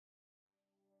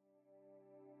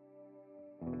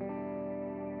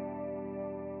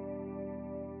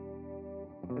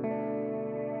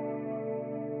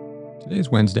Today's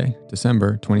Wednesday,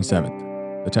 December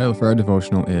 27th. The title for our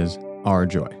devotional is Our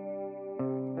Joy.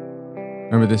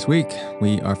 Remember, this week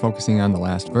we are focusing on the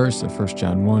last verse of 1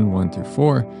 John 1 through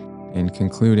 4, and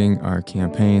concluding our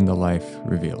campaign, The Life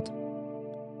Revealed.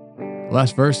 The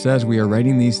last verse says we are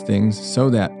writing these things so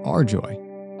that our joy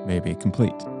may be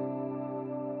complete.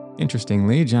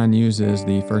 Interestingly, John uses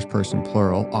the first person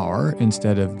plural, our,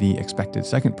 instead of the expected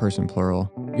second person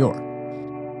plural, your.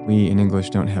 We in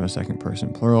English don't have a second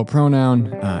person plural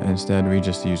pronoun. Instead, we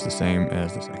just use the same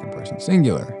as the second person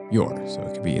singular, your. So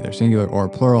it could be either singular or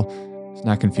plural. It's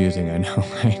not confusing, I know,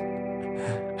 right?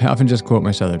 I often just quote my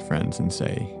southern friends and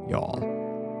say, y'all,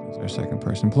 is our second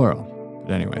person plural.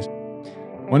 But anyways,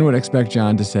 one would expect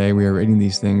John to say, we are writing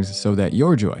these things so that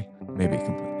your joy may be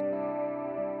complete.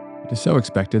 It is so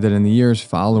expected that in the years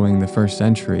following the first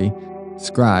century,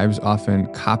 scribes often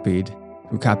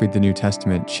who copied the New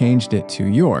Testament, changed it to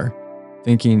your,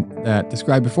 thinking that the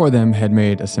scribe before them had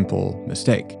made a simple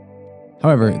mistake.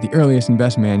 However, the earliest and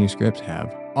best manuscripts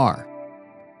have our.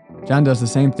 John does the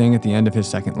same thing at the end of his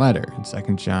second letter. In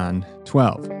 2 John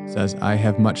 12, it says, I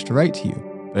have much to write to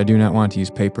you, but I do not want to use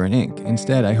paper and ink.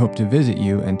 Instead, I hope to visit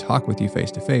you and talk with you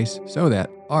face to face so that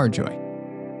our joy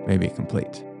may be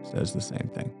complete. It says the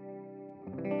same thing.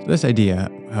 So this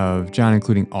idea of John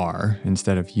including our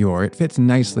instead of your, it fits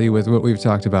nicely with what we've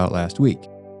talked about last week.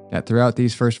 That throughout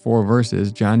these first 4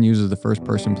 verses, John uses the first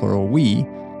person plural we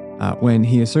when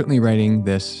he is certainly writing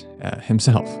this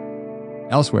himself.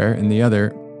 Elsewhere, in the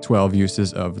other 12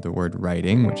 uses of the word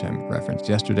writing, which I referenced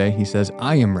yesterday, he says,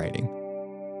 I am writing.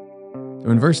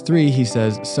 So in verse 3, he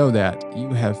says, so that you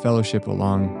have fellowship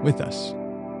along with us.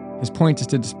 His point is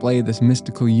to display this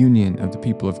mystical union of the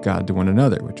people of God to one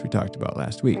another, which we talked about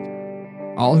last week.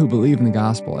 All who believe in the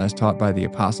gospel as taught by the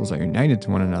apostles are united to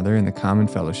one another in the common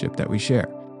fellowship that we share.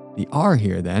 The are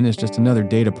here, then, is just another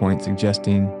data point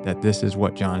suggesting that this is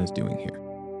what John is doing here.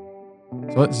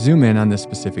 So let's zoom in on this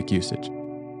specific usage.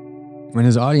 When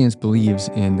his audience believes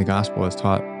in the gospel as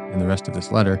taught in the rest of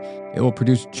this letter, it will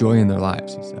produce joy in their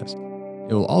lives, he says.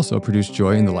 It will also produce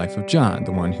joy in the life of John,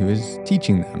 the one who is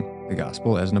teaching them the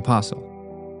gospel as an apostle.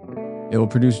 It will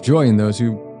produce joy in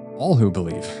all who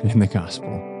believe in the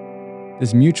gospel.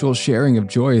 This mutual sharing of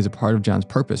joy is a part of John's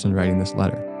purpose in writing this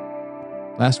letter.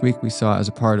 Last week we saw as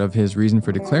a part of his reason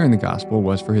for declaring the gospel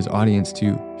was for his audience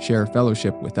to share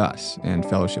fellowship with us and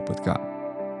fellowship with God.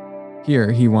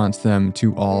 Here he wants them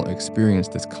to all experience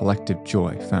this collective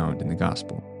joy found in the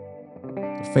gospel.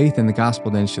 So faith in the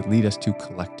gospel then should lead us to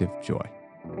collective joy.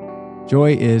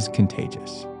 Joy is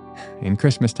contagious. In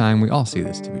Christmas time, we all see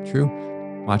this to be true.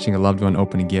 Watching a loved one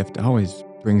open a gift always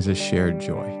brings a shared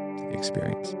joy to the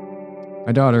experience.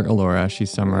 My daughter, Alora, she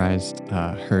summarized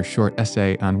her short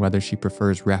essay on whether she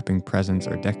prefers wrapping presents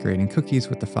or decorating cookies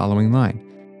with the following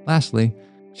line. Lastly,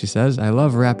 she says, I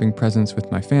love wrapping presents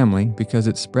with my family because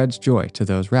it spreads joy to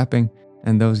those wrapping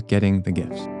and those getting the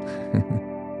gifts.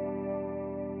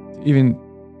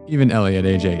 Even Ellie at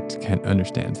age 8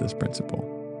 understands this principle.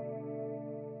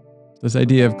 This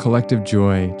idea of collective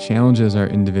joy challenges our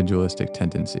individualistic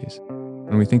tendencies.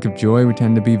 When we think of joy, we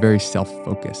tend to be very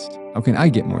self-focused. How can I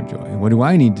get more joy? What do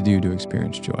I need to do to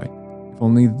experience joy? If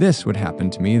only this would happen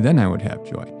to me, then I would have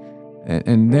joy.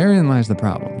 And therein lies the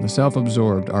problem. The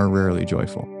self-absorbed are rarely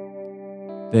joyful.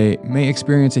 They may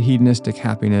experience a hedonistic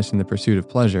happiness in the pursuit of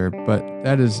pleasure, but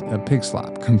that is a pig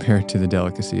slop compared to the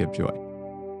delicacy of joy.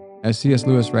 As C.S.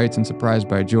 Lewis writes in Surprised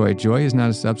by Joy, joy is not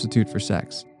a substitute for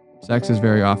sex. Sex is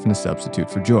very often a substitute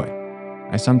for joy.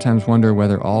 I sometimes wonder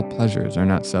whether all pleasures are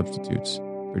not substitutes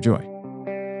for joy.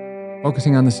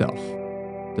 Focusing on the self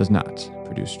does not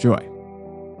produce joy.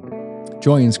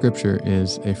 Joy in Scripture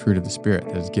is a fruit of the Spirit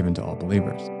that is given to all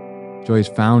believers. Joy is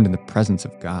found in the presence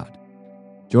of God.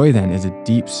 Joy, then, is a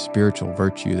deep spiritual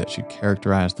virtue that should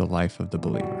characterize the life of the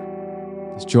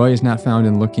believer. This joy is not found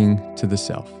in looking to the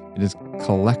self. It is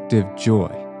collective joy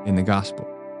in the gospel,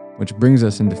 which brings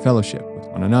us into fellowship with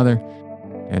one another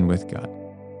and with God.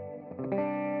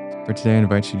 For today, I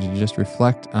invite you to just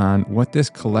reflect on what this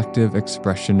collective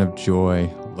expression of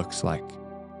joy looks like.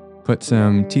 Put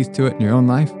some teeth to it in your own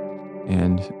life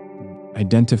and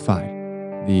identify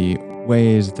the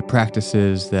ways, the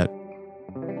practices that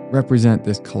represent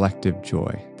this collective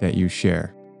joy that you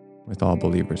share with all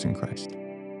believers in Christ.